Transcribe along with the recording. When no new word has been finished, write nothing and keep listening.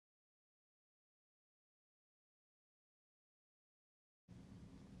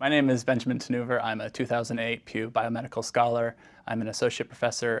My name is Benjamin tenOever. I'm a 2008 Pew Biomedical Scholar. I'm an associate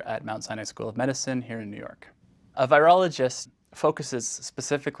professor at Mount Sinai School of Medicine here in New York. A virologist focuses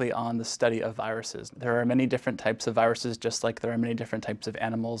specifically on the study of viruses. There are many different types of viruses, just like there are many different types of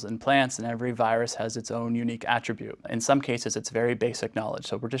animals and plants, and every virus has its own unique attribute. In some cases, it's very basic knowledge.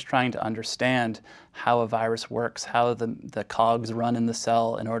 So we're just trying to understand how a virus works, how the cogs run in the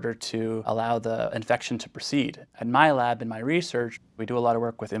cell in order to allow the infection to proceed. At my lab, in my research, we do a lot of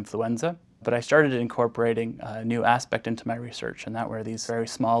work with influenza. But I started incorporating a new aspect into my research, and that were these very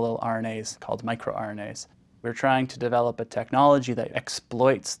small little RNAs called microRNAs. We're trying to develop a technology that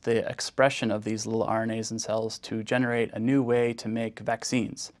exploits the expression of these little RNAs in cells to generate a new way to make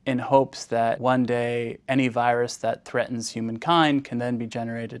vaccines, in hopes that one day any virus that threatens humankind can then be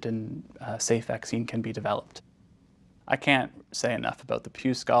generated and a safe vaccine can be developed. I can't say enough about the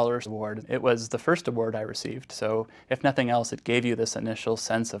Pew Scholar Award. It was the first award I received, so if nothing else, it gave you this initial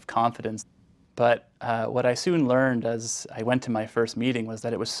sense of confidence. But what I soon learned as I went to my first meeting was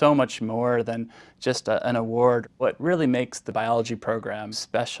that it was so much more than just an award. What really makes the biology program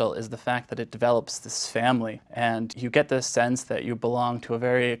special is the fact that it develops this family, and you get this sense that you belong to a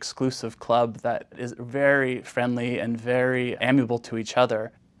very exclusive club that is very friendly and very amiable to each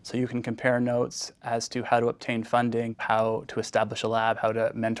other. So you can compare notes as to how to obtain funding, how to establish a lab, how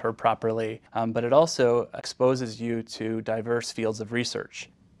to mentor properly, but it also exposes you to diverse fields of research,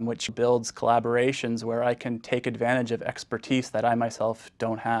 which builds collaborations where I can take advantage of expertise that I myself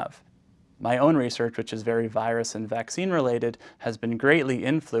don't have. My own research, which is very virus and vaccine related, has been greatly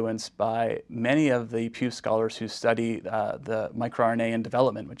influenced by many of the Pew scholars who study the microRNA in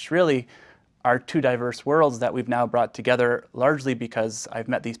development, which really are two diverse worlds that we've now brought together largely because I've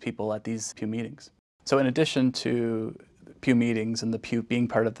met these people at these Pew meetings. So in addition to Pew meetings and the Pew being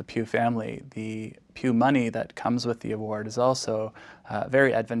part of the Pew family, the Pew money that comes with the award is also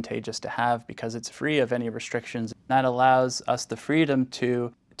very advantageous to have because it's free of any restrictions. That allows us the freedom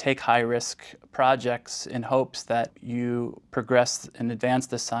to take high-risk projects in hopes that you progress and advance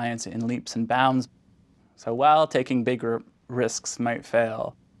the science in leaps and bounds. So while taking bigger risks might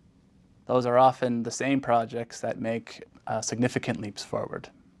fail, those are often the same projects that make significant leaps forward.